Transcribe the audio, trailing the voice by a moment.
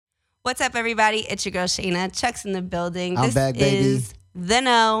What's up, everybody? It's your girl, Shayna. Chuck's in the building. I'm this back, baby. is The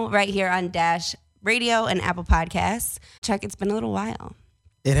Know right here on Dash Radio and Apple Podcasts. Chuck, it's been a little while.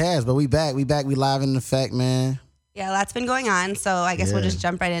 It has, but we back. We live in effect, man. Yeah, a lot's been going on, so I guess we'll just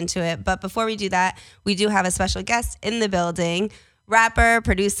jump right into it. But before we do that, we do have a special guest in the building. Rapper,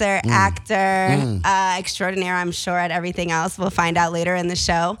 producer, actor, extraordinaire, I'm sure, at everything else. We'll find out later in the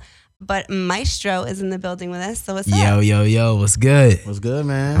show. But Maestro is in the building with us, so what's up? Yo, what's good? What's good,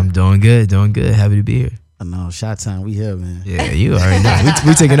 man? I'm doing good. Happy to be here. I know, shot time, we here, man. Yeah, you already know.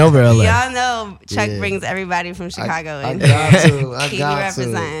 We taking over LA. Y'all know Chuck brings everybody from Chicago in. I got to. Keep you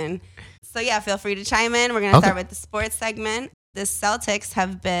representing. So yeah, feel free to chime in. We're going to start with the sports segment. The Celtics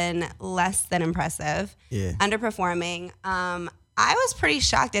have been less than impressive. Yeah. Underperforming. I was pretty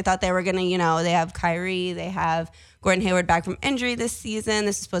shocked. I thought they were going to, they have Kyrie, they have Gordon Hayward back from injury this season.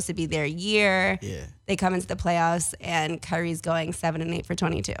 This is supposed to be their year. Yeah. They come into the playoffs and Kyrie's going 7-8 for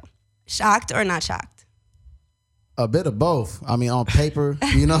 22. Shocked or not shocked? A bit of both. I mean, on paper,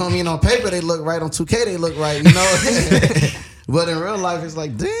 On paper, they look right. On 2K, they look right, But in real life, it's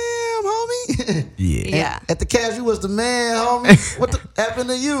like, damn, homie. Yeah. At the Cavs, you was the man, homie. What the happened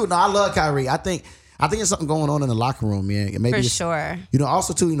to you? No, I love Kyrie. I think there's something going on in the locker room, man. Maybe for sure.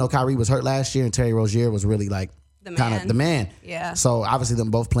 Also, too, Kyrie was hurt last year, and Terry Rozier was really like kind of the man. Yeah. So obviously, them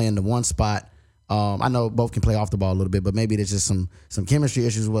both playing the one spot. I know both can play off the ball a little bit, but maybe there's just some chemistry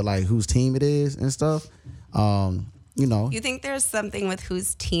issues with like whose team it is and stuff. You think there's something with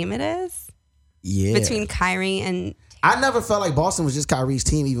whose team it is? Yeah. Between Kyrie and I never felt like Boston was just Kyrie's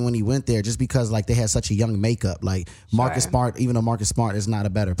team even when he went there, just because like they had such a young makeup. Like Marcus Smart, even though Marcus Smart is not a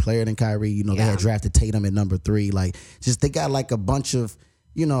better player than Kyrie, they had drafted Tatum at number 3. Like just they got like a bunch of,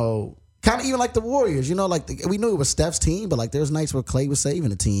 kind of even like the Warriors, we knew it was Steph's team, but like there's nights where Clay was saving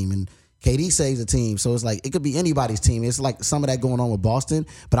the team and KD saves the team. So it's like it could be anybody's team. It's like some of that going on with Boston,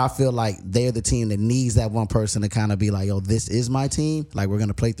 but I feel like they're the team that needs that one person to kind of be like, yo, this is my team. Like we're going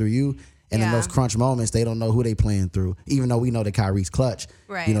to play through you. And in those crunch moments, they don't know who they playing through, even though we know that Kyrie's clutch.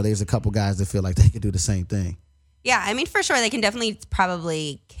 Right. There's a couple guys that feel like they could do the same thing. Yeah, I mean, for sure, they can definitely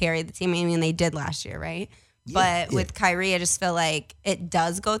probably carry the team. I mean, they did last year, right? But with Kyrie, I just feel like it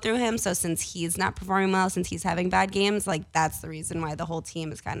does go through him. So since he's not performing well, since he's having bad games, like that's the reason why the whole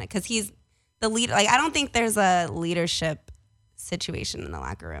team is kind of, because he's the leader. Like I don't think there's a leadership situation in the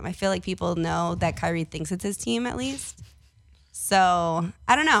locker room. I feel like people know that Kyrie thinks it's his team at least. So,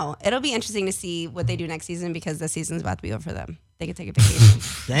 I don't know. It'll be interesting to see what they do next season because the season's about to be over for them. They could take a vacation.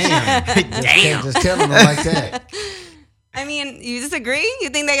 Damn. Just killing them like that. I mean, you disagree? You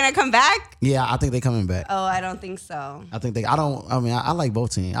think they're going to come back? Yeah, I think they're coming back. Oh, I don't think so. I like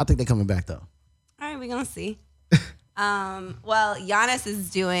both teams. I think they're coming back, though. All right, we're going to see. Well, Giannis is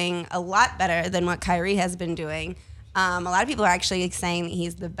doing a lot better than what Kyrie has been doing. A lot of people are actually saying that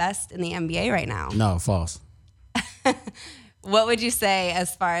he's the best in the NBA right now. No, false. What would you say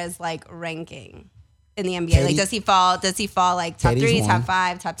as far as like ranking in the NBA? Like, does he fall like top 3, top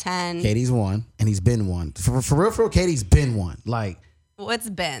 5, top 10? KD's 1, and he's been 1. For real, KD's been 1. Like, what's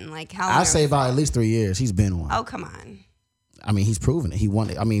been? Like, how long? I'd say about at least 3 years. He's been 1. Oh, come on. I mean, he's proven it. He won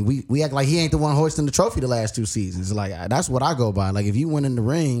it. I mean, we act like he ain't the one hoisting the trophy the last 2 seasons. Like, that's what I go by. Like, if you win in the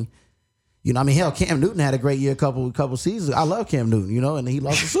ring, hell, Cam Newton had a great year a couple seasons. I love Cam Newton, and he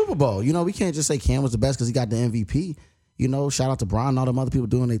lost the Super Bowl. We can't just say Cam was the best because he got the MVP. Shout out to Bron and all them other people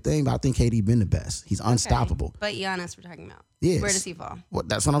doing their thing, but I think KD been the best. He's unstoppable. Okay. But Giannis we're talking about. Yes. Where does he fall? Well,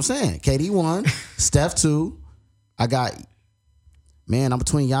 that's what I'm saying. KD 1, Steph 2. I'm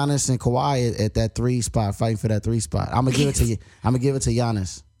between Giannis and Kawhi at that 3 spot, fighting for that 3 spot. I'm gonna give it to you. I'm gonna give it to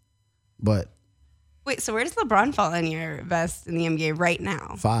Giannis. But wait, so where does LeBron fall in your best in the NBA right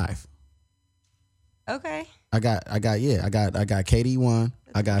now? 5. Okay. I got KD 1.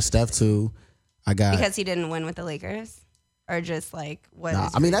 I got Steph 2. Because he didn't win with the Lakers? Or just like what? Nah,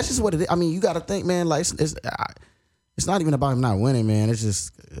 I mean, that's just what it is. I mean, you got to think, man. Like it's not even about him not winning, man. It's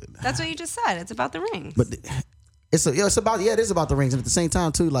just that's what you just said. It's about the rings. But it is about the rings, and at the same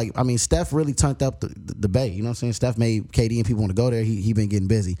time too. Like I mean, Steph really turned up the bay. You know what I'm saying? Steph made KD and people want to go there. He been getting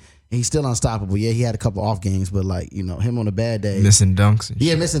busy. And he's still unstoppable. Yeah, he had a couple off games, but like him on a bad day, missing dunks.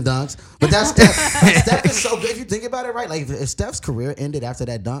 Missing dunks. But that's Steph. Steph is so good if you think about it, right? Like if Steph's career ended after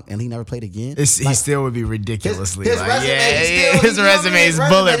that dunk and he never played again, he still would be ridiculously his resume his resume is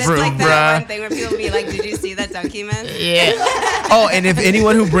bulletproof, it's like bro. That one thing where people be like, "Did you see that dunk he missed?" Yeah. Oh, and if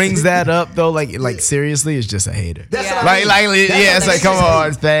anyone who brings that up though, like seriously, is just a hater. That's what I mean. It's like come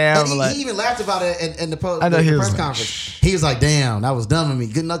on, fam. He even laughed about it in the press conference. He was like, "Damn, that was dumb of me."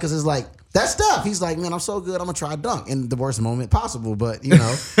 Good enough because it's like. That's stuff. He's like, man, I'm so good. I'm gonna try a dunk in the worst moment possible. But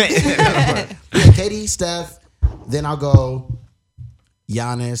KD, Steph. Then I'll go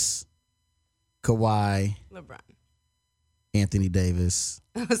Giannis, Kawhi, LeBron. Anthony Davis.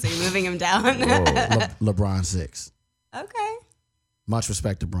 Oh, so you're moving him down. LeBron 6. Okay. Much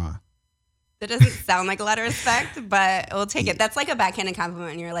respect to Bron. That doesn't sound like a lot of respect, but we'll take it. That's like a backhanded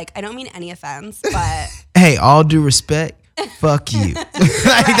compliment, and you're like, I don't mean any offense, but hey, all due respect, fuck you.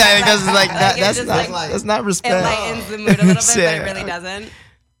 That's not respect. It lightens the mood a little bit, but it really doesn't.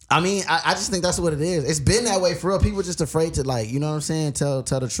 I mean, I just think that's what it is. It's been that way for real. People just afraid to, like, you know what I'm saying, tell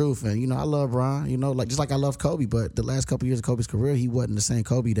the truth. And, you know, I love Bron, you know, like just like I love Kobe, but the last couple years of Kobe's career, he wasn't the same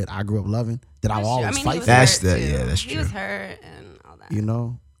Kobe that I grew up loving, that I always fight for. That's true. He was hurt and all that. You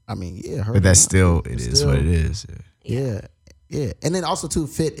know? I mean, yeah, hurt. But that's still, it is what it is. Yeah. And then also, too,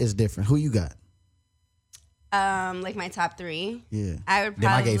 fit is different. Who you got? Like my top 3. Yeah. I would probably.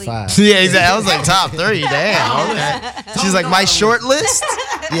 Then I gave 5. Yeah, exactly. I was like top 3. Damn. Okay. She's like my short list.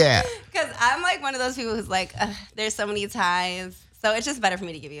 Yeah. Because I'm like one of those people who's like, there's so many ties. So it's just better for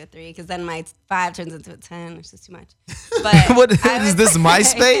me to give you a 3 because then my 5 turns into a 10, which is too much. But what is this,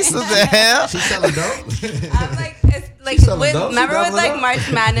 MySpace? What the hell? She's selling dope. I'm like, it's like, remember with like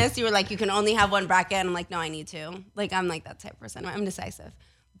March Madness, you were like, you can only have one bracket. And I'm like, no, I need 2. Like, I'm like that type of person. I'm decisive.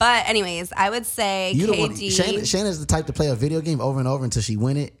 But anyways, I would say KD. Shayna's the type to play a video game over and over until she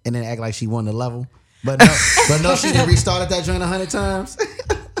win it and then act like she won the level. But no, she didn't restart that joint 100 times.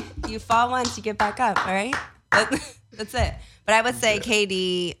 You fall once, you get back up, all right? That's it. But I would say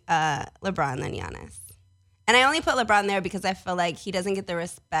KD, LeBron, then Giannis. And I only put LeBron there because I feel like he doesn't get the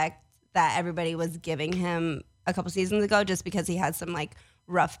respect that everybody was giving him a couple seasons ago just because he had some like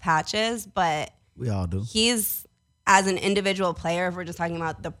rough patches. But we all do. He's, as an individual player, if we're just talking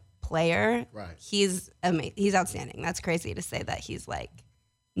about the player, right. He's amazing. He's outstanding. That's crazy to say that he's like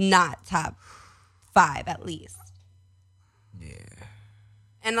not top 5 at least. Yeah.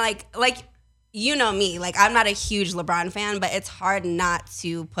 And like you know me, like I'm not a huge LeBron fan, but it's hard not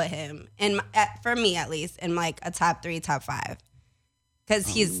to put him in, for me at least, in like a top 3, top 5, because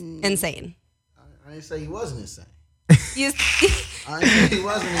he's insane. I didn't say he wasn't insane. I didn't say he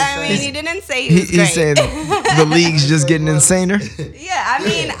wasn't insane. I mean, he didn't say he was great. He said the league's just getting insaner. Yeah, I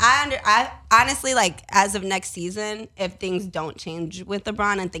mean, I honestly, like, as of next season, if things don't change with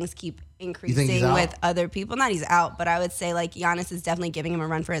LeBron and things keep increasing with other people, not he's out, but I would say, like, Giannis is definitely giving him a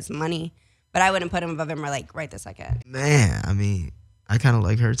run for his money. But I wouldn't put him above him, or like right this second. Man, I mean, I kind of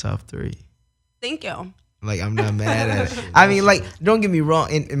like her top 3. Thank you. Like, I'm not mad at it. I mean, like, don't get me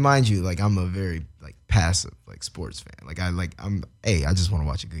wrong. And mind you, like, I'm a very like passive like sports fan. Like, I just want to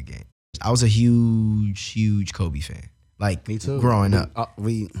watch a good game. I was a huge Kobe fan. Like, me too. Growing up,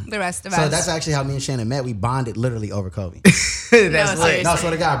 the rest of us. So that's actually how me and Shannon met. We bonded literally over Kobe. That's lit. No, I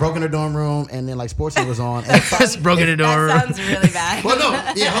swear to God, I broke in her dorm room, and then like Sports Center was on. Just broke in the dorm room. That sounds really bad. Well,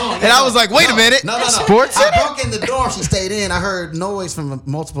 no, yeah, hold on. And I was like, wait a minute. No. Sports Center? I broke in the dorm. She stayed in. I heard noise from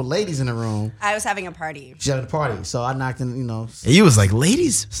multiple ladies in the room. I was having a party. She had a party, so I knocked in. You know, and you was like,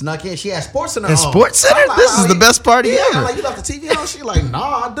 ladies, snuck in. She had Sports Center. And Sports Center? Like, this is the best party ever. I'm like, you left the TV on? She like,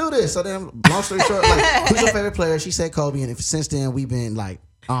 nah, I do this. So then, long story short, like, who's your favorite player? She said Kobe, and since then we've been like,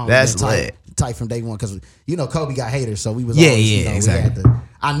 that's lit. Tight from day one, because you know Kobe got haters, so we was exactly.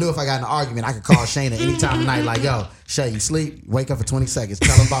 I knew if I got in an argument, I could call Shayna any time of night, like, yo, Shay, you sleep, wake up for 20 seconds,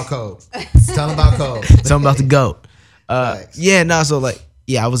 tell him about Kobe, tell him about Kobe, tell him about the GOAT. So like,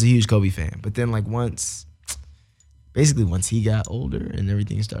 I was a huge Kobe fan, but then like once he got older and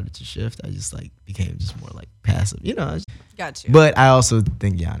everything started to shift, I just like became just more like passive, you know. Got you. But I also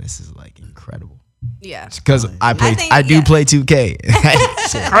think Giannis is like incredible. Yeah, because I do play 2K.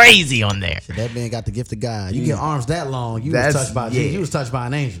 It's crazy on there. So that man got the gift of God. You get arms that long, you was touched by Jesus. You was touched by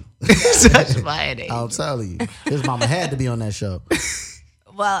an angel. Touched by an angel. I'll tell you, his mama had to be on that show.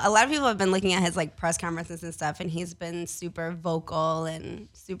 Well, a lot of people have been looking at his like press conferences and stuff, and he's been super vocal and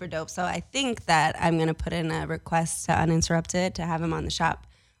super dope. So I think that I'm gonna put in a request to Uninterrupted to have him on the shop.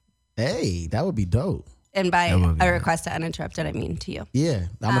 Hey, that would be dope. And by a request to Uninterrupted, I mean to you. Yeah,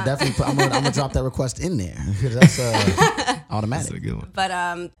 I'm gonna definitely I'm gonna drop that request in there because that's automatic. That's a good one.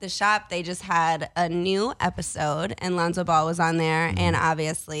 But the shop, they just had a new episode, and Lonzo Ball was on there, and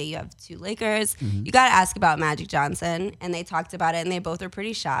obviously you have 2 Lakers. You got to ask about Magic Johnson, and they talked about it, and they both were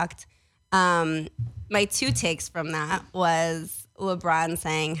pretty shocked. My 2 takes from that was LeBron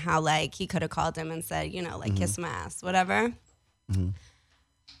saying how like he could have called him and said, you know, like kiss my ass, whatever.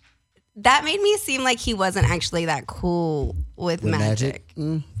 That made me seem like he wasn't actually that cool with Magic.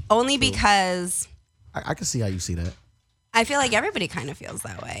 Only because I can see how you see that. I feel like everybody kind of feels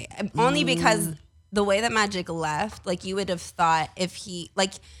that way. Only because the way that Magic left, like you would have thought if he,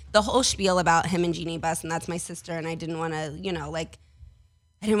 like the whole spiel about him and Jeannie Buss, and that's my sister, and I didn't want to, you know, like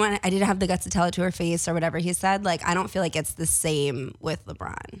I didn't have the guts to tell it to her face or whatever he said. Like I don't feel like it's the same with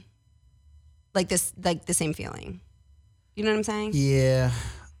LeBron. like the same feeling. You know what I'm saying? Yeah.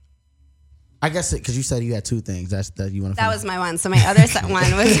 I guess because you said you had two things. That you want to. That was my one. So my other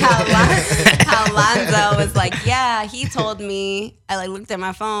one was how Lonzo was like, yeah, he told me. I like looked at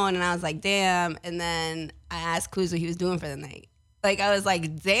my phone and I was like, damn. And then I asked Kuz what he was doing for the night. Like I was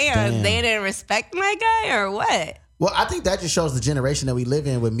like, damn. They didn't respect my guy or what? Well, I think that just shows the generation that we live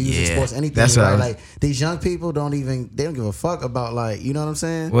in with music, sports, anything. That's right. Like these young people don't give a fuck about like, you know what I'm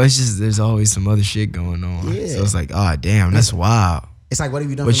saying? Well, it's just there's always some other shit going on. Yeah. So it's like, oh damn, that's wild. It's like, what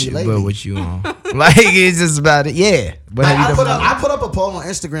have you done for me lately? But what you on? Like it's just about it. Yeah. But like, I put up a poll on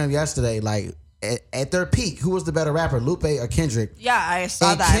Instagram yesterday. Like at their peak, who was the better rapper, Lupe or Kendrick? Yeah, I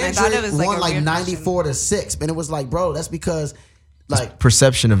saw that. Kendrick and I thought it was like won a like weird 94-6, and it was like, bro, that's because. Like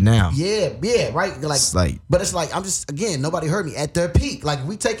perception of now. Yeah, right. But it's like I'm just again, nobody heard me at their peak. Like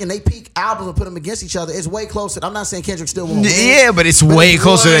we taking they peak albums and put them against each other. It's way closer. I'm not saying Kendrick still won't win. Yeah, but it's way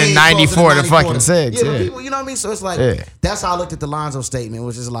closer than 94 to fucking 6. Yeah, but people, you know what I mean. So it's like that's how I looked at the Lonzo statement,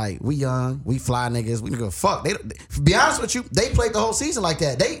 which is like we young, we fly niggas, we can go fuck. They to be honest with you, they played the whole season like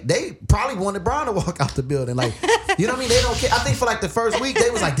that. They probably wanted Bron to walk out the building. Like you know what I mean. They don't care. I think for like the first week they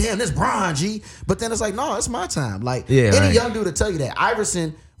was like, damn, this Bron G. But then it's like, no, it's my time. Like any young dude to tell you that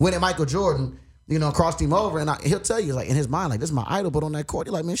Iverson. When at Michael Jordan, you know, crossed him over, and he'll tell you, like, in his mind, like, this is my idol, but on that court,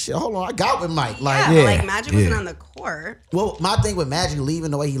 you're like, man, shit, hold on, I got with Mike. Like, but like Magic wasn't on the court. Well, my thing with Magic leaving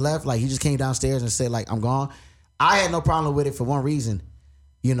the way he left, like, he just came downstairs and said, like, I'm gone. I had no problem with it for one reason,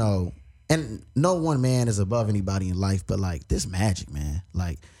 you know, and no one man is above anybody in life, but, like, this Magic, man.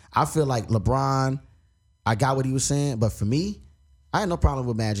 Like, I feel like LeBron, I got what he was saying, but for me, I had no problem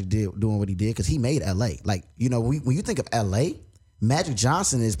with Magic doing what he did because he made L.A. Like, you know, when you think of L.A., Magic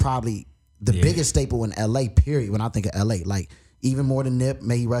Johnson is probably the biggest staple in LA, period, when I think of LA. Like, even more than Nip,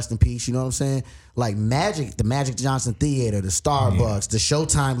 may he rest in peace, you know what I'm saying? Like, Magic, the Magic Johnson Theater, the Starbucks, the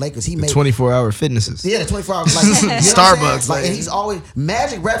Showtime Lakers. He made 24-hour fitnesses. Yeah, the 24 hours. Like, Starbucks. Like, and he's always,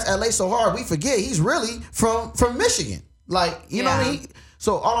 Magic reps LA so hard, we forget he's really from Michigan. Like, you know what I mean?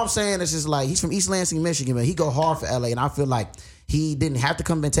 So all I'm saying is just like, he's from East Lansing, Michigan, but he go hard for LA, and I feel like he didn't have to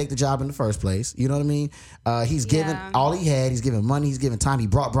come and take the job in the first place. You know what I mean? He's given all he had. He's given money. He's given time. He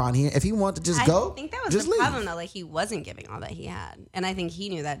brought Bron here. If he wanted to just go, I think that was the problem, though. Like, he wasn't giving all that he had. And I think he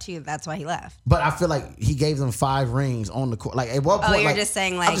knew that, too. That's why he left. But I feel like he gave them 5 rings on the court. Like, at what point? Oh, you're just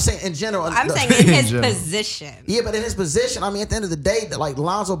saying, like... I'm just saying in general. I'm saying in his position. Yeah, but in his position, I mean, at the end of the day, like,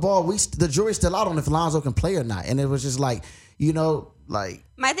 Lonzo Ball, the jury's still out on if Lonzo can play or not. And it was just like, you know... Like,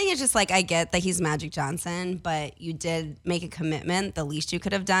 my thing is just like, I get that he's Magic Johnson, but you did make a commitment. The least you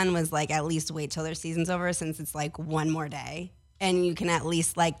could have done was like at least wait till their season's over, since it's like one more day, and you can at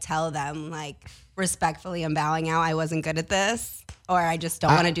least like tell them like respectfully, I'm bowing out. I wasn't good at this, or I just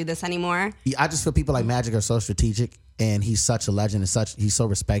don't want to do this anymore. I just feel people like Magic are so strategic, and he's such a legend and he's so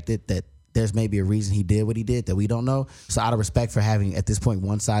respected that there's maybe a reason he did what he did that we don't know. So out of respect for having, at this point,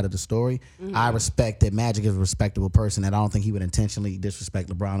 one side of the story, I respect that Magic is a respectable person, and I don't think he would intentionally disrespect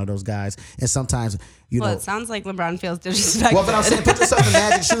LeBron or those guys. And sometimes, you know... Well, it sounds like LeBron feels disrespected. Well, but I'm saying, put yourself in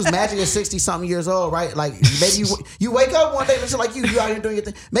Magic's shoes. Magic is 60-something years old, right? Like, maybe you wake up one day, just like you out here doing your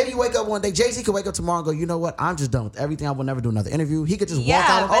thing. Maybe you wake up one day, Jay-Z could wake up tomorrow and go, you know what? I'm just done with everything. I will never do another interview. He could just walk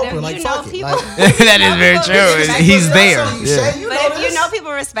out on Oprah, like, fuck it. Like, that is very true. He's there. But if you know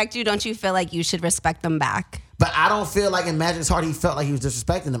people respect you, don't you feel like you should respect them back? But I don't feel like in Magic's heart he felt like he was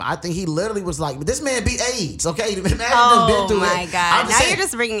disrespecting them. I think he literally was like, this man beat AIDS, okay? Magic oh my God. Now you're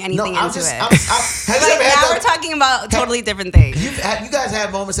just bringing anything into it. Now we're talking about totally different things. You guys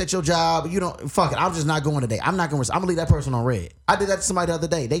have moments at your job, you don't, fuck it, I'm just not going today. I'm going to leave that person on red. I did that to somebody the other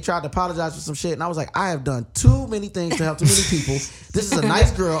day. They tried to apologize for some shit, and I was like, I have done too many things to help too many people. This is a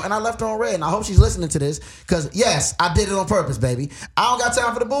nice girl, and I left her on red, and I hope she's listening to this, because yes, I did it on purpose, baby. I don't got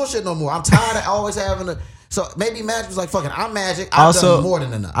time for the bullshit no more. I'm tired of always having to... So maybe Magic was like, fuck it, I'm Magic. I've done more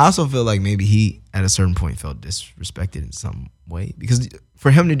than enough. I also feel like maybe he, at a certain point, felt disrespected in some way. Because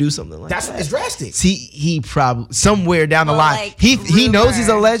for him to do something like that. It's drastic. He probably, somewhere down the line, like, he knows he's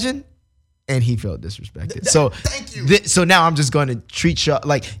a legend, and he felt disrespected. So thank you. So now I'm just going to treat you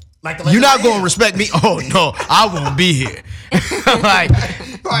like you're not going to respect me. Oh, no, I won't be here. Like,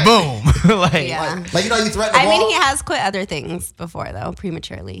 boom. Like, you know, you threaten the ball. I mean, he has quit other things before, though,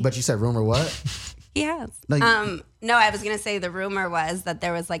 prematurely. But you said rumor what? He has. No, I was going to say the rumor was that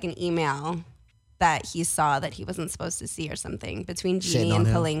there was like an email that he saw that he wasn't supposed to see or something between Genie and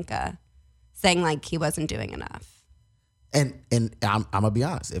Pelinka, saying like he wasn't doing enough. And I'm going to be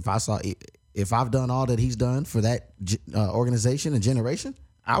honest. If I've done all that he's done for that organization and generation,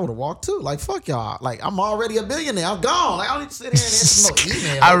 I would have walked too. Like, fuck y'all. Like, I'm already a billionaire. I'm gone. Like, I don't need to sit here and answer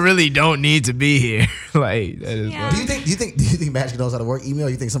no email. I really don't need to be here. Like, that is. Yeah. Do you think Magic knows how to work email? Or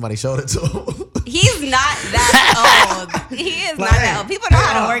you think somebody showed it to him? He's not that old. He is not that old. People know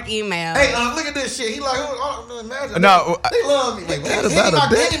how to work email. Hey, look at this shit. He like, Magic. No, they love me. Like, hand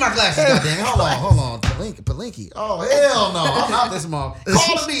me my glasses, goddamn. Hold on. Palinky. Oh, hell no. I'm not this mom.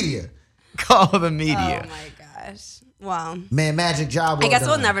 Call the media. Call the media. Oh my gosh. Well, man, Magic job. Well I guess done.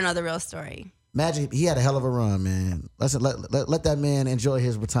 we'll never know the real story. Magic, he had a hell of a run, man. Listen, let that man enjoy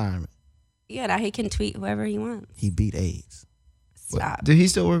his retirement. Yeah, now he can tweet whoever he wants. He beat AIDS. Stop. Did he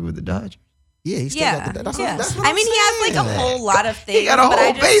still work with the Dodgers? Yeah, he still got the. That's what I mean, he has like a whole lot of things. He got a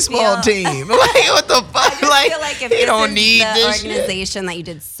whole baseball team. Like, what the fuck? I feel like if he this don't is need the this organization that you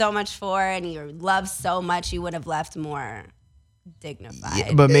did so much for and you love so much, you would have left more dignified.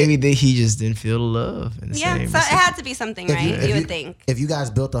 Yeah, but maybe he just didn't feel the love. In the same so it had to be something, right? You would think. If you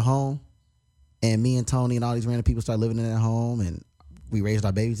guys built a home, and me and Tony and all these random people started living in that home, and we raised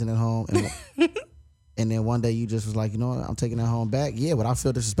our babies in that home, and then one day you just was like, you know what, I'm taking that home back. Yeah, but I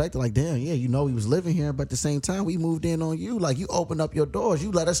feel disrespected. Like, damn, yeah, you know we was living here, but at the same time we moved in on you. Like, you opened up your doors.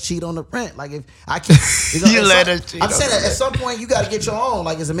 You let us cheat on the rent. Like, if I can't, you let us cheat. I'm saying that at some point you got to get your own.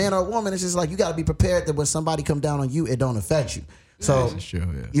 Like, as a man or a woman, it's just like you got to be prepared that when somebody come down on you, it don't affect you. So, true,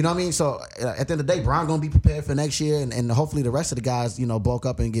 yeah. You know what I mean? So, at the end of the day, Brian going to be prepared for next year, and hopefully the rest of the guys, bulk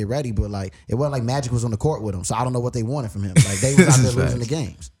up and get ready. But, like, it wasn't like Magic was on the court with him, so I don't know what they wanted from him. Like, they was out there losing the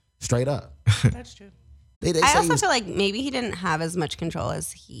games. Straight up. That's true. They I also feel like maybe he didn't have as much control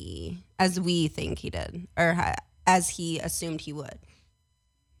as we think he did, or as he assumed he would.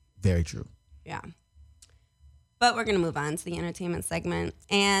 Very true. Yeah. But we're going to move on to the entertainment segment.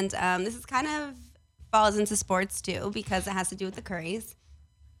 And this is kind of falls into sports too, because it has to do with the Currys.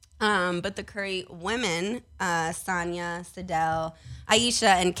 But the Curry women, Sonia, Sidel, Ayesha,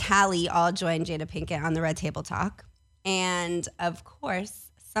 and Callie all joined Jada Pinkett on the Red Table Talk. And of course,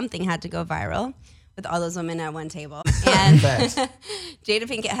 something had to go viral with all those women at one table. And Jada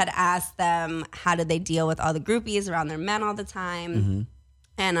Pinkett had asked them how did they deal with all the groupies around their men all the time. Mm-hmm.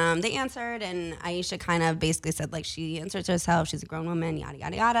 And they answered, and Ayesha kind of basically said, like, she answered to herself, she's a grown woman, yada,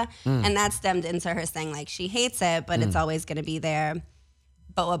 yada, yada. And that stemmed into her saying, like, she hates it, but it's always going to be there.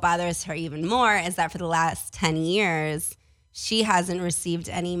 But what bothers her even more is that for the last 10 years, she hasn't received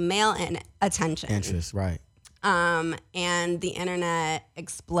any male attention. Interest, right. And the internet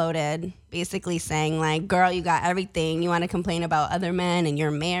exploded, basically saying, like, girl, you got everything. You want to complain about other men, and you're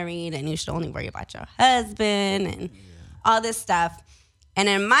married, and you should only worry about your husband, and all this stuff. And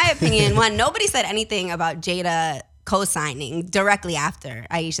in my opinion, nobody said anything about Jada co-signing directly after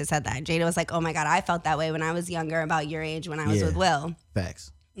Ayesha said that. Jada was like, oh my God, I felt that way when I was younger, about your age, when I was with Will.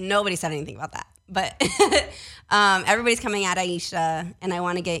 Facts. Nobody said anything about that. But everybody's coming at Ayesha, and I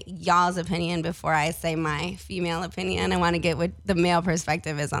want to get y'all's opinion before I say my female opinion. I want to get what the male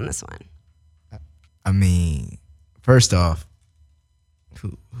perspective is on this one. I mean, first off,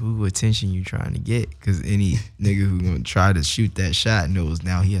 who attention you trying to get? Because any nigga who gonna try to shoot that shot knows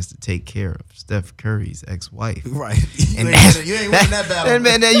now he has to take care of Steph Curry's ex-wife. Right. And you ain't winning that battle.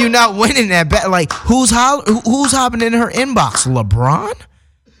 And then you're not winning that battle. Like, who's hopping in her inbox? LeBron?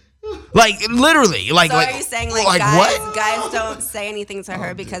 Like, literally. Like, so are you saying, like guys don't say anything to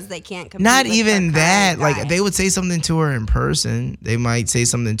her because they can't compete? Not with even that. guy. Like, they would say something to her in person. They might say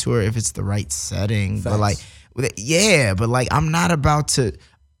something to her if it's the right setting. Facts. But like, yeah, but like, I'm not about to.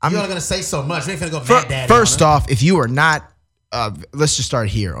 You're not gonna say so much. We ain't finna go mad daddy. First off, if you are not, let's just start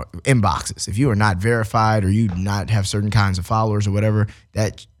here. Inboxes. If you are not verified or you do not have certain kinds of followers or whatever,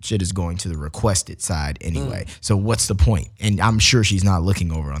 that shit is going to the requested side anyway. So what's the point? And I'm sure she's not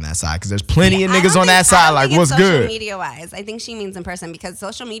looking over on that side because there's plenty of niggas on that side. Like, what's good? Social media wise, I think she means in person, because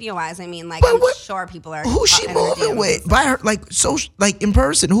social media wise, I mean, like, I'm sure people are. Who's she moving with? By her, like, social, like in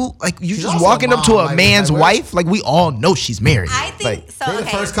person. Who, like, you She's just walking up to a man's wife? Like, we all know she's married. I think like, so. They're the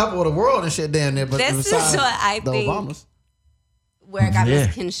first couple of the world and shit down there. But this is what I think. Obamas. Where it got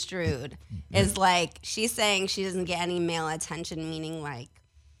misconstrued is like she's saying she doesn't get any male attention, meaning like,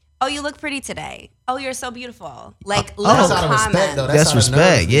 oh, you look pretty today. Oh, you're so beautiful. Like, little that's out of respect, though. That's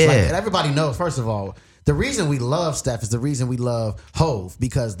respect, yeah. Like, and everybody knows, first of all, the reason we love Steph is the reason we love Hove,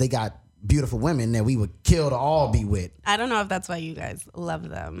 because they got beautiful women that we would kill to all be with. I don't know if that's why you guys love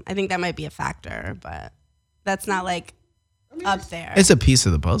them. I think that might be a factor, but that's not like up there. It's a piece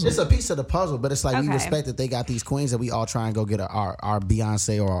of the puzzle. It's a piece of the puzzle, but it's like we respect that they got these queens that we all try and go get our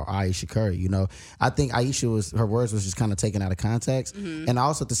Beyonce or our Ayesha Curry. You know, I think her words was just kind of taken out of context, and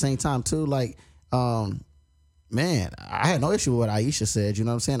also at the same time too, like Man, I had no issue with what Ayesha said. You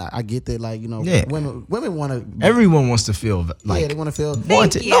know what I'm saying? I get that, like, you know, women want to. Everyone wants to feel like they want to feel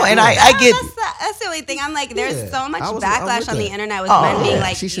wanted. No, and I get. That's the only thing. I'm like, there's so much I'm backlash on the internet with Oh, men being yeah.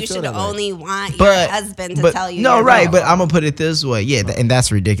 like, you should only want your But- husband to but- tell you. No, you're right. wrong. But I'm gonna put it this way. Yeah, and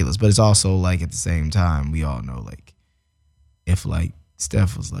that's ridiculous. But it's also like at the same time, we all know like if like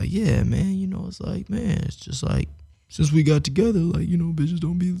Steph was like, yeah, man, you know, it's like, man, it's just like since we got together, like, you know, bitches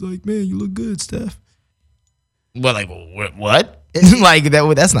don't be like, man, you look good, Steph. Well, like, what? Like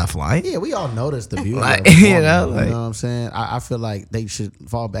that's not flying. Yeah, we all notice the beauty. Like, of you know, like, you know what I'm saying? I feel like they should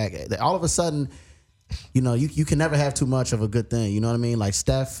fall back. All of a sudden, you know, you can never have too much of a good thing. You know what I mean? Like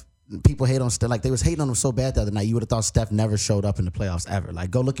Steph, people hate on Steph. Like they was hating on him so bad the other night. You would have thought Steph never showed up in the playoffs ever.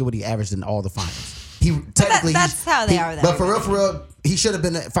 Like go look at what he averaged in all the finals. He technically that's how they are. But for real, he should have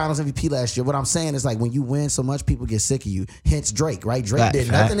been the Finals MVP last year. What I'm saying is like when you win so much, people get sick of you. Hence Drake, right? Drake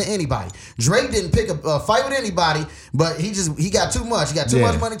did nothing to anybody. Drake didn't pick a fight with anybody, but he got too much. He got too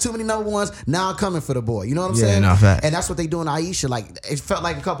much money, too many number ones. Now I'm coming for the boy. You know what I'm saying? No, fact. And that's what they do in Ayesha. Like it felt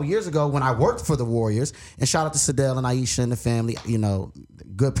like a couple years ago when I worked for the Warriors. And shout out to Sadell and Ayesha and the family. You know,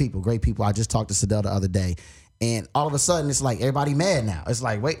 good people, great people. I just talked to Sadell the other day. And all of a sudden, it's like everybody mad now. It's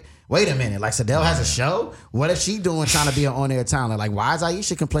like, wait a minute. Like, Sadell has a show? What is she doing trying to be an on-air talent? Like, why is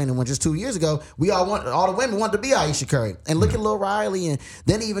Ayesha complaining when just 2 years ago, all the women wanted to be Ayesha Curry? And look at Lil Riley. And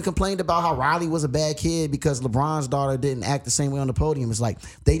then he even complained about how Riley was a bad kid because LeBron's daughter didn't act the same way on the podium. It's like,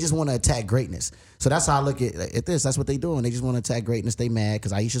 they just want to attack greatness. So that's how I look at this. That's what they doing. They just want to attack greatness. They mad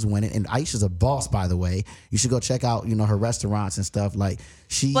because Ayesha's winning. And Ayesha's a boss, by the way. You should go check out, you know, her restaurants and stuff. Like,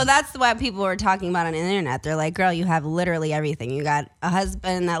 Well, that's what people were talking about on the internet. They're like, girl, you have literally everything. You got a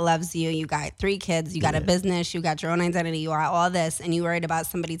husband that loves you. You got 3 kids. You got a business. You got your own identity. You are all this. And you worried about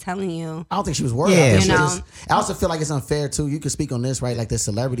somebody telling you. I don't think she was worried. Yeah, I also feel like it's unfair, too. You can speak on this, right? Like the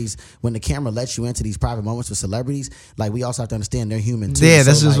celebrities, when the camera lets you into these private moments with celebrities, like we also have to understand they're human, too. Yeah,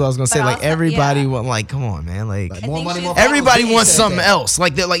 that's so, just like, what I was going to say. But Like also, everybody want, like, come on, man. Like more money, more everybody problems. wants Said something that. else.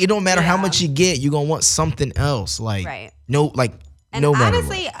 Like it don't matter how much you get, you're going to want something else. Like, Right. no, like, And no matter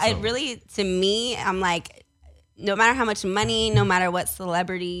honestly, what. I really, to me, I'm like, no matter how much money, no matter what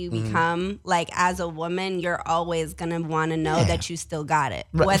celebrity you become, like as a woman, you're always going to want to know that you still got it.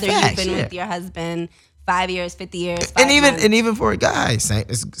 Right. Whether Facts, you've been with your husband 5 years, 50 years, 5 months. And even for a guy,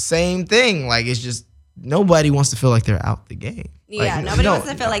 same thing. Like it's just nobody wants to feel like they're out the game. Yeah, Like, nobody no, wants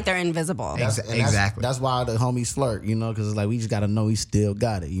to feel like they're invisible. Exactly. That's why the homies flirt, you know, because it's like we just got to know he still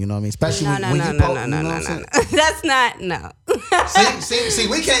got it. You know what I mean? Especially No, when you poke. no. That's not, no. See,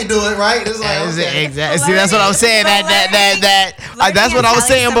 we can't do it, right? It's like, okay. Exactly. See, that's what I was saying. That's what I was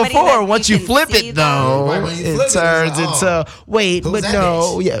saying before. Once you flip it, though, Right, when you flip it turns into wait, who's but that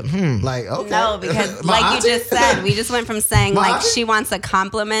no, bitch? yeah, Like, okay. No, because My like auntie? you just said, we just went from saying My like auntie? she wants a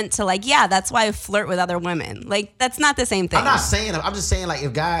compliment to like, yeah, that's why I flirt with other women. Like that's not the same thing. I'm not saying. I'm just saying, like,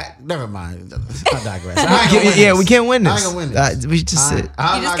 if guy, never mind. I digress. I ain't gonna win Yeah, this. we can't win I this. ain't gonna win this. We just sit.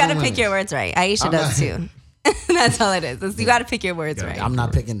 You just got to pick your words right. Ayesha does too. That's all it is. You got to pick your words right. I'm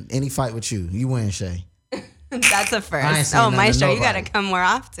not picking any fight with you. You win, Shay. That's a I ain't first. saying Oh, nothing to Maestro, you got to nobody. come more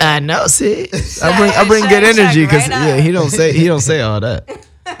often. I know. See, I bring good Check energy because right up. he don't say all that.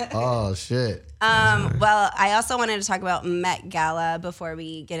 Oh shit. Well, I also wanted to talk about Met Gala before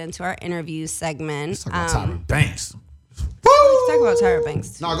we get into our interview segment. Let's talk about Tyra Banks. Let's talk about Tyra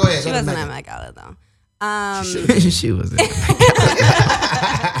Banks. No, go ahead. She Go to wasn't Met at Met Gala though. She was.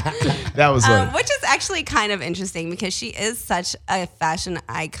 That was funny. Which is actually kind of interesting because she is such a fashion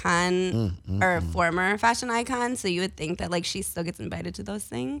icon or a former fashion icon. So you would think that like she still gets invited to those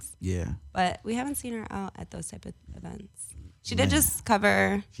things. Yeah. But we haven't seen her out at those type of events. She did just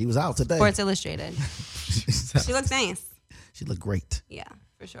cover She was out today. Sports Illustrated. She looks nice. She looked great. Yeah,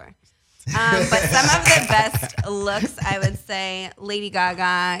 for sure. But some of the best looks, I would say, Lady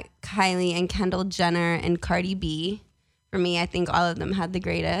Gaga, Kylie, and Kendall Jenner, and Cardi B. For me, I think all of them had the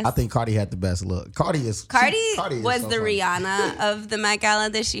greatest. I think Cardi had the best look. Cardi was is the so funny. Rihanna of the Met Gala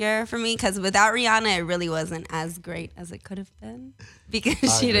this year for me, because without Rihanna, it really wasn't as great as it could have been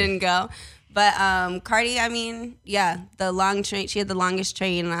because she didn't go. But Cardi, I mean, yeah, the long train. She had the longest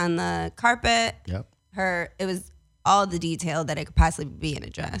train on the carpet. Yep. It was all the detail that it could possibly be in a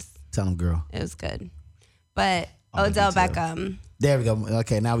dress. Tell him, girl. It was good. But All the Odell detail. Beckham There we go.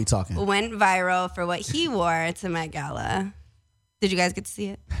 Okay, now we talking. went viral for what he wore to Met Gala. Did you guys get to see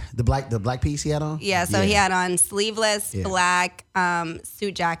it? The black piece he had on? Yeah, so he had on sleeveless black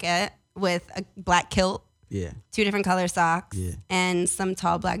suit jacket with a black kilt, Yeah. 2 different color socks, Yeah. and some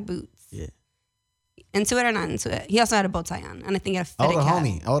tall black boots. Yeah. Into it or not into it? He also had a bow tie on, and I think he had a fitted Older cap.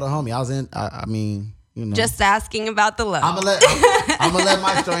 homie. I was in, I mean, you know. Just asking about the look. I'm gonna I'm gonna let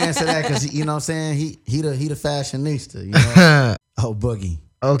Maestro answer that because you know what I'm saying he the fashionista. You know? Oh, Boogie.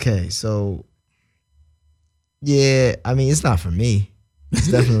 Okay, so yeah, I mean it's not for me. It's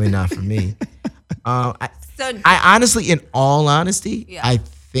definitely not for me. I honestly, in all honesty, I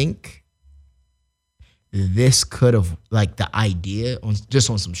think this could have like the idea on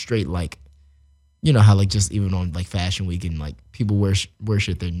some straight like, you know how like just even on like Fashion Week and like people wear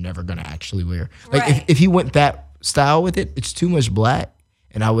shit they're never gonna actually wear. Like if he went that style with it, it's too much black,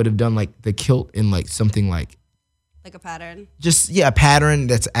 and I would have done like the kilt in like something like a pattern. Just a pattern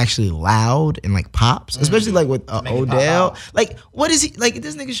that's actually loud and like pops, especially like with Odell. Like what is he like?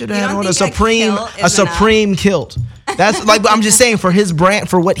 This nigga should have had on a Supreme kilt. That's like I'm just saying for his brand,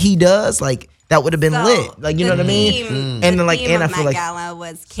 for what he does, like. That would have been lit, like you know what I mean. And then like, and I feel like Gala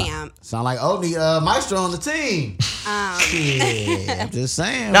was camp. Sound like Maestro on the team. I'm just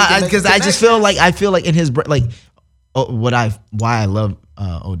saying. Because I feel like in his like why I love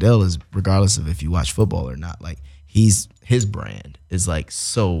Odell is regardless of if you watch football or not, like his brand is like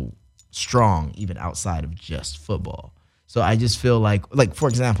so strong even outside of just football. So I just feel like for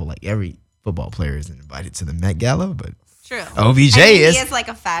example, like every football player isn't invited to the Met Gala, but. True. OBJ he is like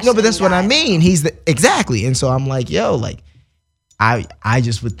a fashion. No, but that's guy. what I mean. He's exactly, and so I'm like, yo, like, I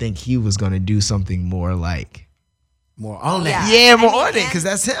just would think he was gonna do something more like more on that. Yeah, more on it because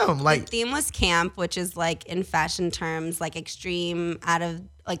that's him. Like the theme was camp, which is like in fashion terms, like extreme, out of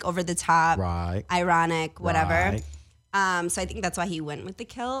like over the top, right? Ironic, whatever. Right. So I think that's why he went with the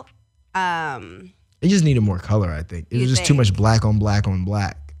kilt. It just needed more color. I think it was just too much black on black on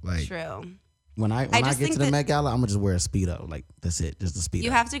black. Like true. When I get to the Met Gala, I'm gonna just wear a Speedo. Like that's it, just a Speedo.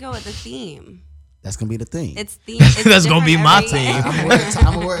 You have to go with the theme. That's gonna be the theme. It's theme. That's gonna be my theme. I'm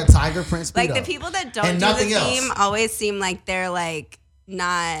gonna wear a tiger print Speedo. Like the people that don't do the theme always seem like they're like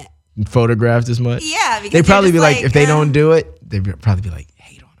not photographed as much. Yeah, because they probably be like if they don't do it, they'd probably be like,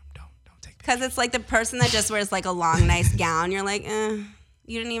 hate on them. Don't take. Because it's like the person that just wears like a long nice gown. You're like, you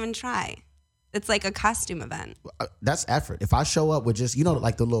didn't even try. It's like a costume event. That's effort. If I show up with just, you know,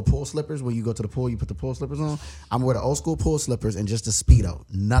 like the little pool slippers, when you go to the pool, you put the pool slippers on. I'm going to wear the old school pool slippers and just a Speedo.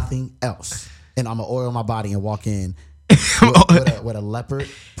 Nothing else. And I'm going to oil my body and walk in with a leopard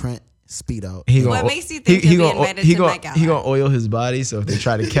print Speedo. What makes you think he'll be invited to Met Gala? He going to oil his body, so if they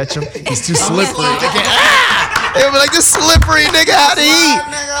try to catch him, he's too slippery. They'll be like, this slippery nigga, how to eat?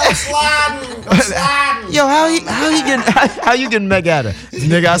 I'm sliding. Yo, how you getting Met Gala?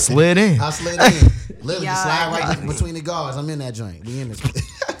 Nigga, I slid in. Literally, just slide right between the guards. I'm in that joint. We in this.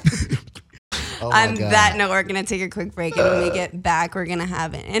 On that note, we're going to take a quick break. And when we get back, we're going to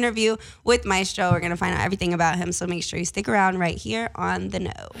have an interview with Maestro. We're going to find out everything about him. So make sure you stick around right here on The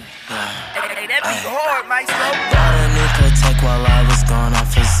Know. Hey, that be hard, Maestro. Bought a new Protect while I was gone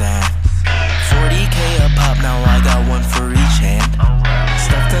off of Zan. 40K a pop, now I got one for each hand.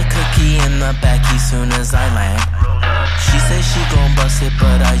 Stuffed a cookie in the backy soon as I land. She says she gon' bust it,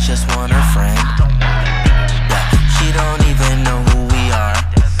 but I just want her friend. Yeah, she don't even know who we are.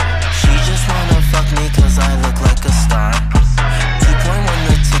 She just wanna fuck me cause I look like a star. 2.1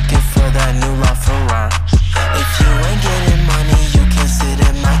 the ticket for that new LaFerrari. If you ain't getting money, you can sit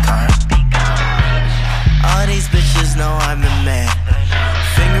in my car. All these bitches know I'm the man.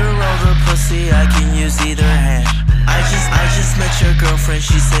 Finger roll the pussy, I can use either hand. I just met your girlfriend,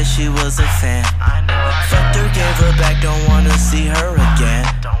 she said she was a fan. Fucked her, gave her back, don't wanna see her again.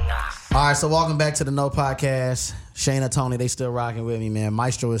 All right, so welcome back to the No Podcast. Shayna, Tony, they still rocking with me, man.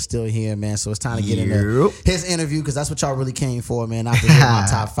 Maestro is still here, man. So it's time to get into his interview because that's what y'all really came for, man. Not to get my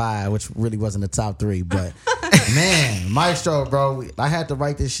top 5, which really wasn't the top 3, but man, Maestro, bro, I had to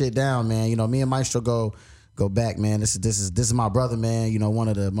write this shit down, man. You know, me and Maestro go back, man. This is my brother, man. You know, one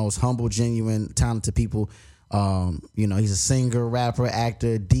of the most humble, genuine, talented people. You know, he's a singer, rapper,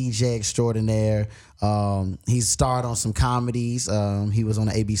 actor, DJ extraordinaire. He's starred on some comedies. He was on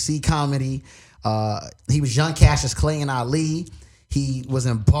the ABC comedy. He was Young Cassius Clay and Ali. He was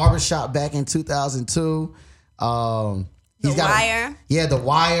in Barbershop back in 2002. The Wire. The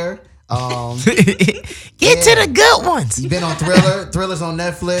Wire. Get to the good ones. You've been on Thriller. Thriller's on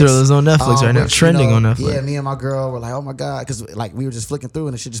Netflix. Thriller's on Netflix right now. Trending on Netflix. Yeah, me and my girl were like, oh my God. Because like we were just flicking through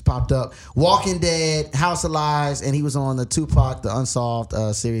and the shit just popped up. Walking Dead, House of Lies, and he was on the Tupac, the Unsolved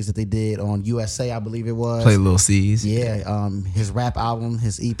series that they did on USA, I believe it was. Played Lil C's. Yeah. His rap album,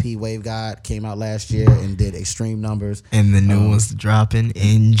 his EP, Wave God, came out last year and did extreme numbers. And the new one's dropping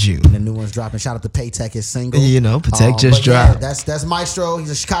in June. And the new one's dropping. Shout out to Paytech, his single. You know, Paytech just dropped. Yeah, that's Maestro. He's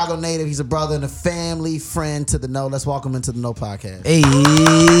a Chicago native. He's a brother and a family friend to the No. Let's welcome him to the No Podcast. Hey.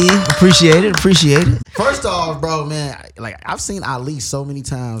 Appreciate it. First off, bro, man, like I've seen Ali so many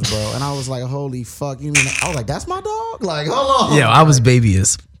times, bro, and I was like, holy fuck, you mean? I was like, that's my dog. Like, hold on. Yeah, I was baby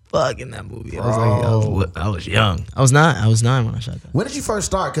as fuck in that movie. I was young. I was 9 when I shot that. When did you first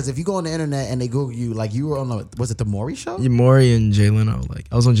start? Because if you go on the internet and they Google you, like you were on was it the Maury show? Yeah, Maury and Jay Leno. Like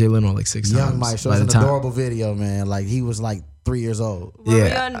I was on Jay Leno like 6 times. Young Maestro. It's an adorable video, man. Like he was like 3 years old. What were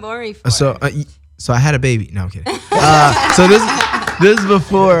you on Maury for? So I had a baby. No, I'm kidding. So this is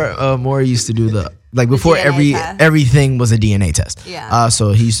before Maury used to do before everything was a DNA test. Yeah.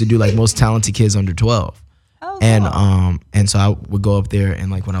 So he used to do like most talented kids under 12. Oh, cool. And so I would go up there and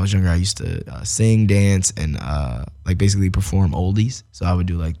like when I was younger I used to sing, dance, and like basically perform oldies. So I would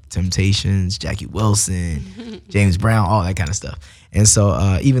do like Temptations, Jackie Wilson, James Brown, all that kind of stuff. And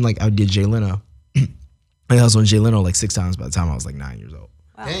so even like I did Jay Leno. I was on Jay Leno like 6 times by the time I was like 9 years old.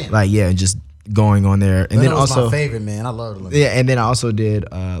 Wow. Damn. Like yeah, just going on there, and then also my favorite, man. I love it. Yeah, and then I also did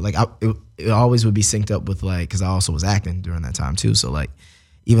it always would be synced up with like because I also was acting during that time too. So like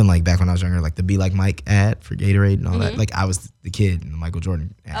even like back when I was younger, like the Be Like Mike ad for Gatorade and all that. Like I was the kid in the Michael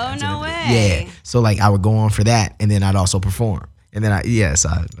Jordan ad. Oh no way! Yeah, so like I would go on for that, and then I'd also perform, and then I've been.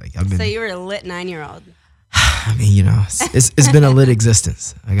 So you were a lit 9-year-old. I mean, you know, it's been a lit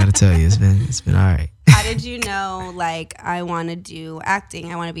existence. I got to tell you, it's been all right. How did you know, like, I want to do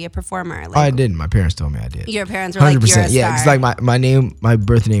acting? I want to be a performer. Like, I didn't. My parents told me I did. Your parents were like, you're a star. Yeah, it's like my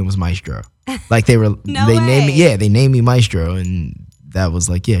birth name was Maestro. Like they were, No they way. named me. Yeah, they named me Maestro, and that was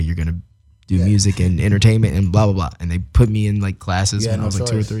like, yeah, you're gonna do music and entertainment and blah blah blah. And they put me in like classes when I was like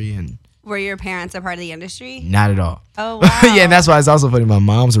 2 or 3, and Were your parents a part of the industry? not at all. Oh wow. Yeah, and that's why it's also funny. My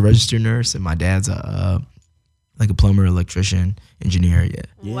mom's a registered nurse, and my dad's a plumber, electrician, engineer.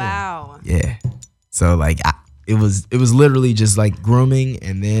 Yeah. Wow. Yeah. So like it was literally just like grooming,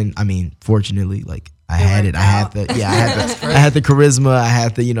 and then I mean, fortunately, like I had worked it. I had out. the I had the charisma. I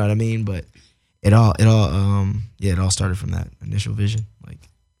had the, you know what I mean. But it all started from that initial vision. Like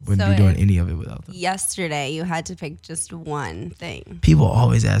wouldn't be doing any of it without them. Yesterday, you had to pick just one thing. People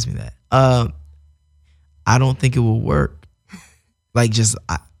always ask me that. I don't think it will work. Like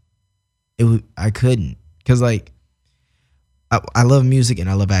I couldn't, because like I love music and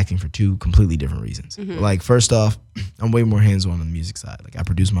I love acting for 2 completely different reasons. Like first off, I'm way more hands-on on the music side. Like I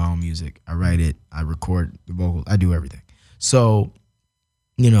produce my own music, I write it, I record the vocals, I do everything. So,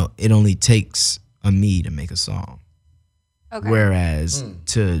 you know, it only takes a me to make a song. Okay. Whereas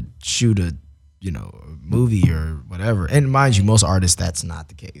to shoot a movie or whatever, and mind you, most artists that's not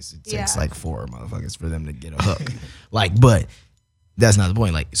the case. It takes like 4 motherfuckers for them to get a hook. Like, but that's not the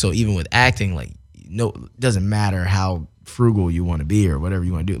point. Like, so even with acting, like, no, it doesn't matter how frugal you want to be or whatever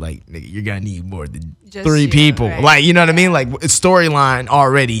you want to do. Like, nigga, you're gonna need more than Just 3 people. right. Like, you know what I mean? Like, storyline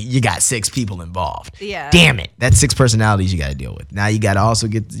already, you got 6 people involved. Yeah. Damn it, that's 6 personalities you got to deal with. Now you got to also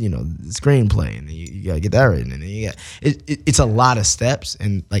get the screenplay, and then you got to get that written, and then you got it's a lot of steps.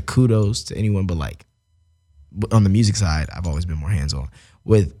 And like, kudos to anyone, but like on the music side, I've always been more hands on.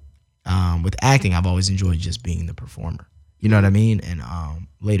 With acting, I've always enjoyed just being the performer. You know what I mean? And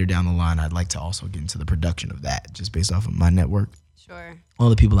later down the line, I'd like to also get into the production of that, just based off of my network. Sure. All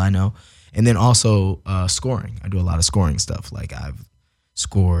the people I know. And then also scoring. I do a lot of scoring stuff. Like I've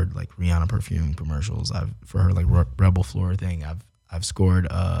scored like Rihanna perfume commercials. For her like Rebel Floor thing. I've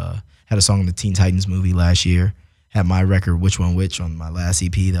scored had a song in the Teen Titans movie last year. Had my record Which One Which on my last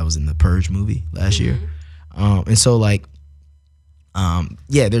EP that was in the Purge movie last year. And so like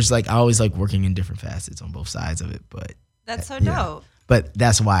there's like I always like working in different facets on both sides of it, but That's so dope. But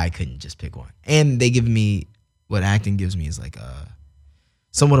that's why I couldn't just pick one. And they give me, what acting gives me is like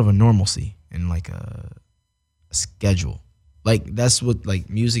somewhat of a normalcy and like a schedule. Like that's what, like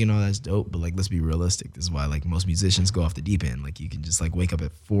music and all that's dope, but like let's be realistic. This is why like most musicians go off the deep end. Like you can just like wake up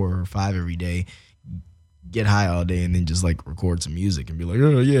at 4 or 5 every day, get high all day, and then just like record some music and be like,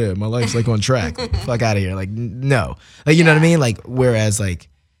 oh yeah, my life's like on track. Like, fuck out of here. Like no. Like you know what I mean? Like whereas like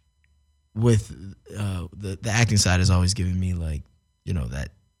with the acting side has always given me like, you know, that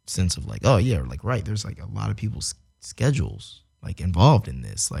sense of like, oh yeah, like right, there's like a lot of people's schedules like involved in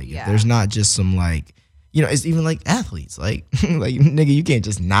this. Like if there's not just some like, you know, it's even like athletes, like like nigga, you can't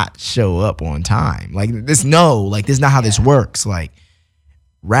just not show up on time. Like this is not how this works. Like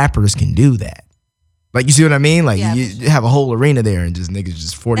rappers can do that. Like you see what I mean? Like you have a whole arena there and just niggas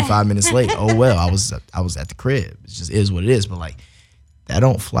just 45 minutes late. Oh well, I was at the crib. It just is what it is. But like that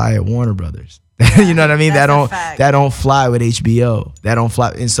don't fly at Warner Brothers. You know what I mean? That don't fly with HBO. That don't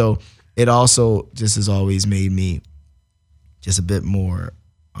fly. And so it also just has always made me just a bit more,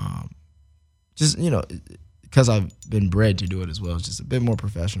 just, you know, because I've been bred to do it as well. It's just a bit more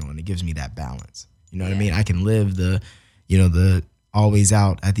professional, and it gives me that balance. You know what I mean? I can live the, you know, the always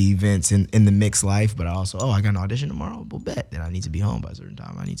out at the events in the mixed life, but I also, I got an audition tomorrow. Well, bet. Then I need to be home by a certain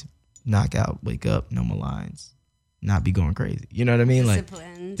time. I need to knock out, wake up, know my lines, not be going crazy. You know what I mean?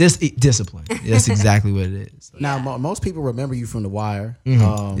 Discipline. Like discipline. That's exactly what it is. Now, most people remember you from The Wire.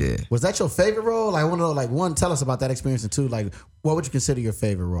 Yeah. Was that your favorite role? Like, I want to know, like, one, tell us about that experience, and two, like, what would you consider your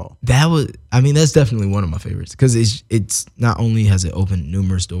favorite role? That's definitely one of my favorites because it's not only has it opened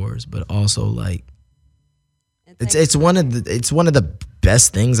numerous doors, but also like it's one of the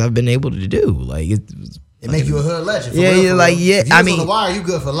best things I've been able to do. Like It make you a hood legend. Yeah, real, like real. yeah. If you was on The Wire, you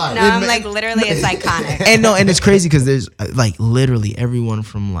good for life. No, I'm like literally, it's iconic. And it's crazy because there's like literally everyone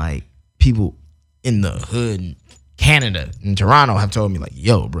from like people in the hood, in Canada and Toronto have told me like,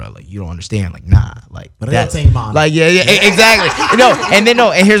 yo, bro, like you don't understand, like nah, like but that's mom. like yeah, exactly.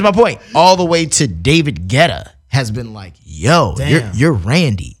 And here's my point. All the way to David Guetta has been like, yo, you're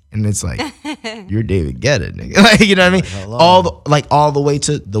Randy. And it's like, you're David Guetta, nigga. Like, you know what I mean? Hello. All the way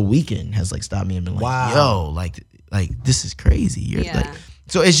to The Weeknd has like stopped me and been like, wow. yo, like this is crazy. You're like,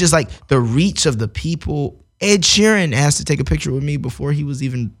 so it's just like the reach of the people. Ed Sheeran asked to take a picture with me before he was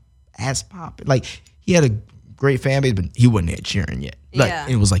even as popping. Like he had a great fan base, but he wasn't Ed Sheeran yet. Like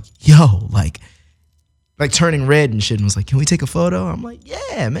it was like, yo, like turning red and shit, and was like, can we take a photo? I'm like,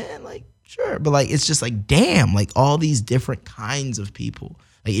 yeah, man, like sure. But like it's just like, damn, like all these different kinds of people.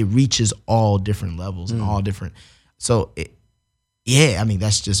 Like it reaches all different levels and all different. So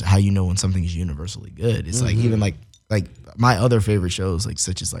that's just how you know when something is universally good. It's like even like my other favorite shows, like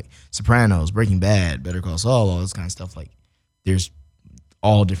such as like Sopranos, Breaking Bad, Better Call Saul, all this kind of stuff. Like there's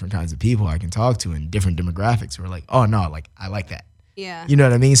all different kinds of people I can talk to and different demographics who are like, oh no, like I like that. Yeah. You know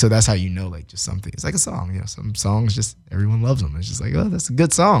what I mean? So that's how you know, like just something. It's like a song. You know, some songs just everyone loves them. It's just like, oh, that's a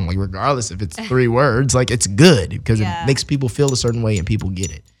good song. Like regardless if it's 3 words, like it's good because it makes people feel a certain way and people get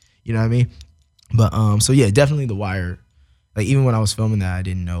it. You know what I mean? But so yeah, definitely The Wire. Like even when I was filming that, I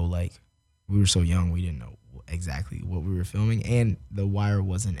didn't know, like we were so young, we didn't know exactly what we were filming, and The Wire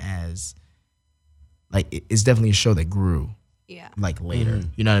wasn't as like it's definitely a show that grew. Yeah. Like later,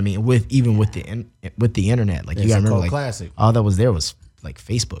 you know what I mean? With the internet, like you gotta remember, like classic. All that was there was like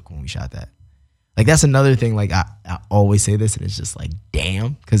Facebook when we shot that. Like that's another thing. Like I always say this, and it's just like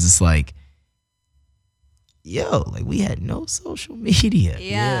damn, because it's like, yo, like we had no social media.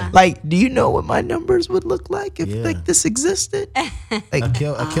 Yeah. Like, do you know what my numbers would look like if like this existed? Like a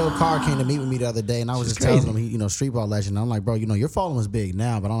killed car came to meet with me the other day, and I was just telling him, he, street ball legend. I'm like, bro, your following is big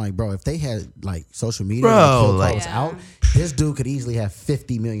now, but I'm like, bro, if they had like social media, bro, and Killed like Car was out, this dude could easily have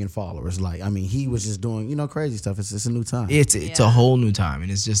 50 million followers. Like, I mean, he was just doing crazy stuff. It's a new time. It's a whole new time,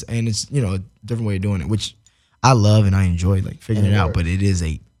 and it's a different way of doing it, which I love and I enjoy like figuring it out. But it is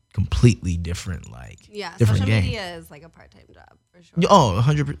a completely different different social game. Media is like a part-time job for sure. Oh,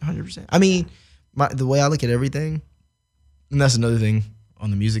 100%. I mean, the way I look at everything, and that's another thing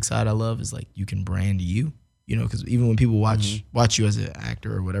on the music side I love, is like you can brand you, because even when people watch you as an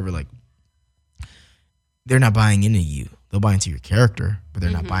actor or whatever, like they're not buying into you. They'll buy into your character, but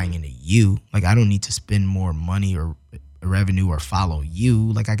they're not buying into you. Like I don't need to spend more money or revenue or follow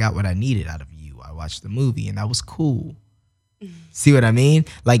you. Like I got what I needed out of you. I watched the movie and that was cool. See what I mean?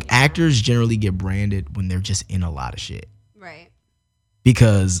 Like actors generally get branded when they're just in a lot of shit. Right.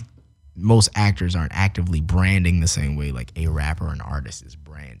 Because most actors aren't actively branding the same way like a rapper or an artist is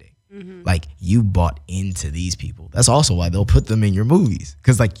branding. Like you bought into these people. That's also why they'll put them in your movies.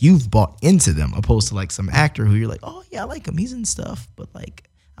 Because like you've bought into them, opposed to like some actor who you're like, oh yeah, I like him. He's in stuff. But like,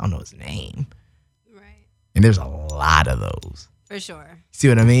 I don't know his name. Right. And there's a lot of those. For sure. See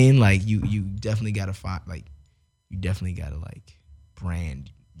what I mean? Like you definitely gotta find like brand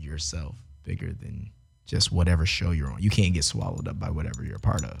yourself bigger than just whatever show you're on. You can't get swallowed up by whatever you're a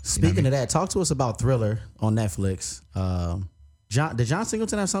part of. Speaking of that, talk to us about Thriller on Netflix. Did John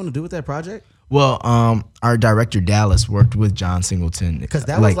Singleton have something to do with that project? Well, our director Dallas worked with John Singleton because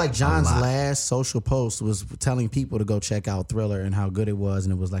that was like John's last social post was telling people to go check out Thriller and how good it was,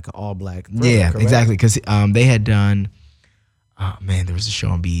 and it was like an all-black Thriller, yeah, correct? exactly. Because they had done, there was a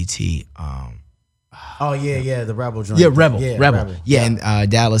show on BET. The Rebel joint. Yeah, Rebel. Yeah, and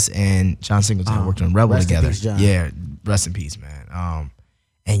Dallas and John Singleton worked on Rebel together. Rest in peace, John. Yeah, rest in peace, man.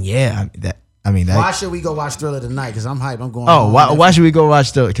 Why should we go watch Thriller tonight? Because I'm hyped. I'm going. Oh, why should we go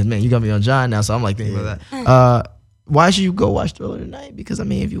watch Thriller? Because man, you got me on John now, so I'm like thinking about that. Why should you go watch Thriller tonight? Because I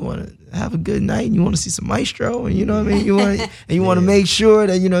mean, if you want to have a good night and you want to see some Maestro, and you know what I mean, you want to make sure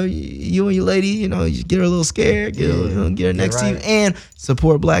that you and your lady, you get her a little scared, get her next to you, and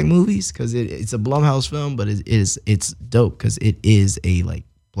support black movies because it's a Blumhouse film, but it's dope because it is a like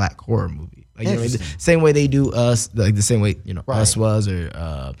black horror movie. Like the same way they do Us, like the same way Us was,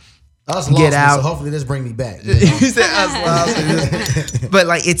 or get out. So hopefully this bring me back. You said us lost. But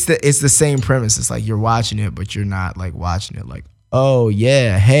like it's the same premise. It's like you're watching it, but you're not like watching it like, oh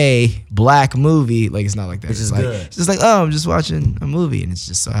yeah, hey, black movie. Like it's not like that. Which it's is like good. it's just like, oh, I'm just watching a movie, and it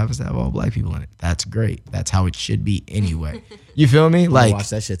just so happens to have all black people in it. That's great. That's how it should be anyway. You feel me? Like watch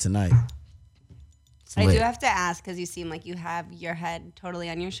that shit tonight. I do have to ask because you seem like you have your head totally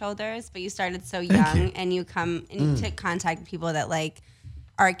on your shoulders, but you started so young and you come into contact with people that like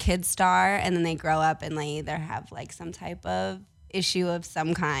are a kid star and then they grow up and they either have like some type of issue of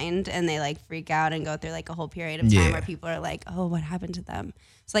some kind and they like freak out and go through like a whole period of time where people are like, oh, what happened to them?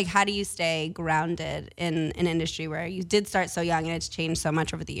 So like, how do you stay grounded in an industry where you did start so young and it's changed so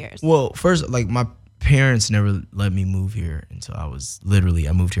much over the years? Well, first, like my parents never let me move here until I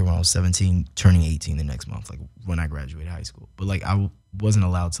moved here when I was 17, turning 18 the next month, like when I graduated high school. But like I wasn't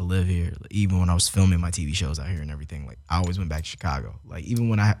allowed to live here, even when I was filming my TV shows out here and everything. Like I always went back to Chicago. Like even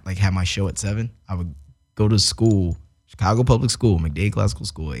when I like had my show at 7, I would go to school, Chicago Public School, McDade Classical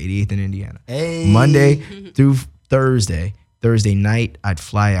School, 88th in Indiana. Hey. Monday through Thursday. Thursday night, I'd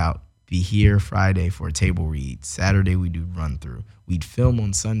fly out, be here Friday for a table read. Saturday, we do run through. We'd film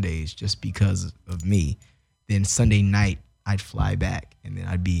on Sundays just because of me. Then Sunday night, I'd fly back, and then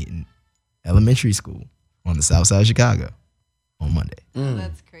I'd be in elementary school on the south side of Chicago on Monday.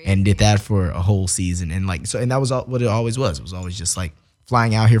 That's crazy. And did that for a whole season. And like, so, and that was what it always was. It was always just like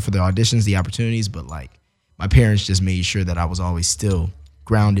flying out here for the auditions, the opportunities, but like my parents just made sure that I was always still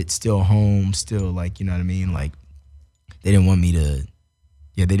grounded, still home, still like, you know what I mean? Like they didn't want me to,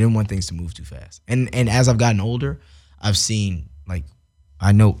 they didn't want things to move too fast. And as I've gotten older, I've seen like,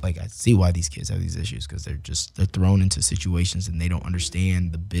 I know, like I see why these kids have these issues because they're thrown into situations and they don't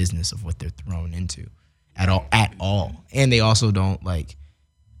understand the business of what they're thrown into at all. And they also don't like,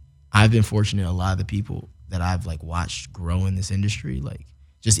 I've been fortunate, a lot of the people that I've like watched grow in this industry, like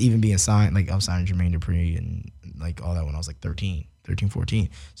just even being signed, like I was signed Jermaine Dupri and like all that when I was like 13, 14.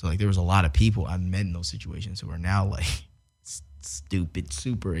 So like there was a lot of people I met in those situations who are now like stupid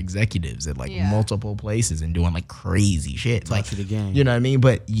super executives at like multiple places and doing like crazy shit. Like the game. You know what I mean?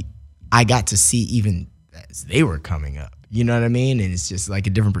 But I got to see even as they were coming up. You know what I mean? And it's just like a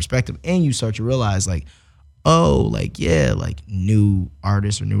different perspective. And you start to realize like, oh, like, yeah, like new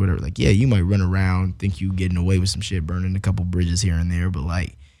artists or new whatever. Like, yeah, you might run around, think you getting away with some shit, burning a couple bridges here and there. But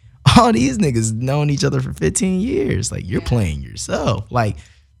like all these niggas known each other for 15 years. Like you're playing yourself. Like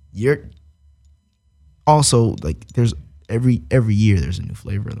you're also like there's every year there's a new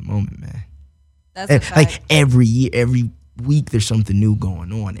flavor of the moment, man. That's like every year, every week there's something new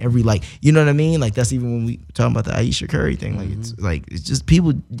going on. Every like, you know what I mean? Like that's even when we talking about the Ayesha Curry thing. Like it's just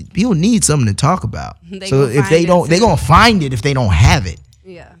people need something to talk about. So if they don't, they're gonna find it if they don't have it.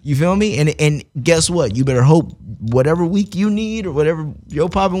 Yeah. You feel me? And guess what? You better hope whatever week you need or whatever your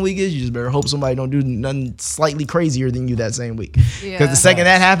popping week is, you just better hope somebody don't do nothing slightly crazier than you that same week. Because the second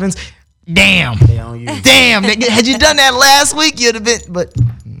that happens, damn, nigga, had you done that last week, you'd have been. But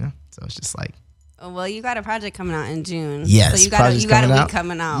you know, so it's just like. Well, you got a project coming out in June. Yes, so you got a week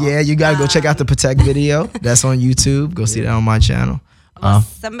coming out. Yeah, you gotta go check out the Patek video. That's on YouTube. Go see that on my channel. Well,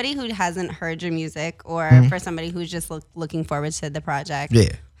 somebody who hasn't heard your music, or for somebody who's just looking forward to the project,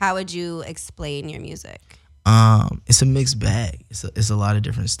 how would you explain your music? It's a mixed bag. It's a lot of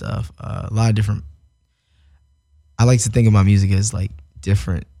different stuff. A lot of different. I like to think of my music as like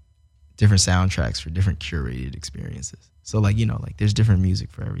different soundtracks for different curated experiences. So like, you know, like there's different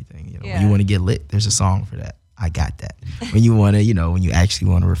music for everything. You know, when you want to get lit, there's a song for that. I got that. When you want to, you know, when you actually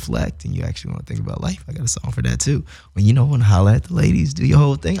want to reflect and you actually want to think about life, I got a song for that too. When you know, want to holler at the ladies, do your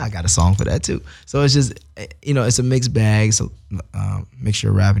whole thing, I got a song for that too. So it's just, you know, it's a mixed bag. So mixture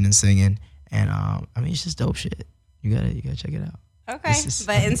of rapping and singing, and I mean, it's just dope shit. You gotta check it out. Okay,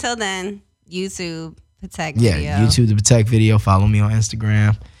 but until then, YouTube Patek video. Yeah, YouTube the Patek video. Follow me on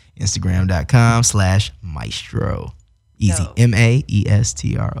Instagram, Instagram.com/Maestro. Easy,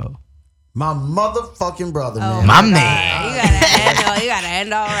 Maestro. My motherfucking brother, man. My man. You gotta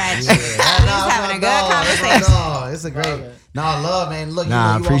end all right. He's having a good conversation. It's a great. I love, man. Look,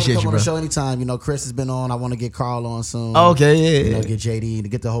 I you appreciate come you, on bro. the show anytime. You know, Chris has been on. I want to get Carl on soon. Okay, yeah. You know, get JD to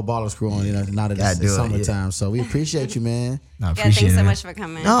get the whole Ballers crew on. You know, now that it's summertime, so we appreciate you, man. I appreciate thanks it, so man. much for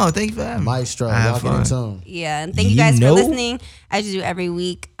coming. No, thank you for having me. Maestro, y'all get in tune. Yeah, and thank you guys for listening, as you do every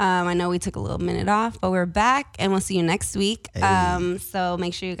week. I know we took a little minute off, but we're back, and we'll see you next week. So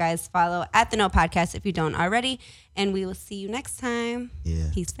make sure you guys follow at The Note Podcast if you don't already, and we will see you next time. Yeah.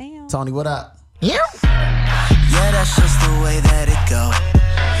 Peace, fam. Tony, what up? Yeah, that's just the way that it go.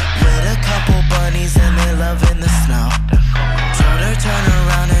 With a couple bunnies and they love in the snow. Told her turn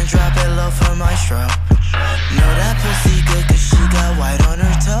around and drop it low for Maestro. Know that pussy good cause she got white on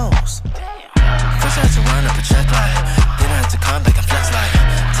her toes.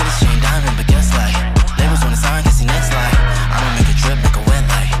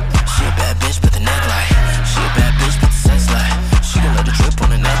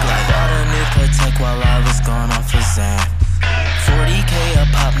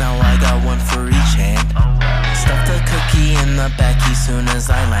 soon as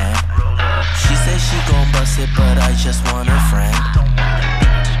I land. She say she gon' bust it, but I just want her friend.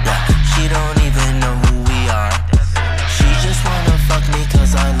 Yeah, she don't even know who we are. She just wanna fuck me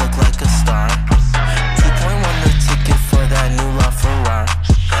cause I look like a star.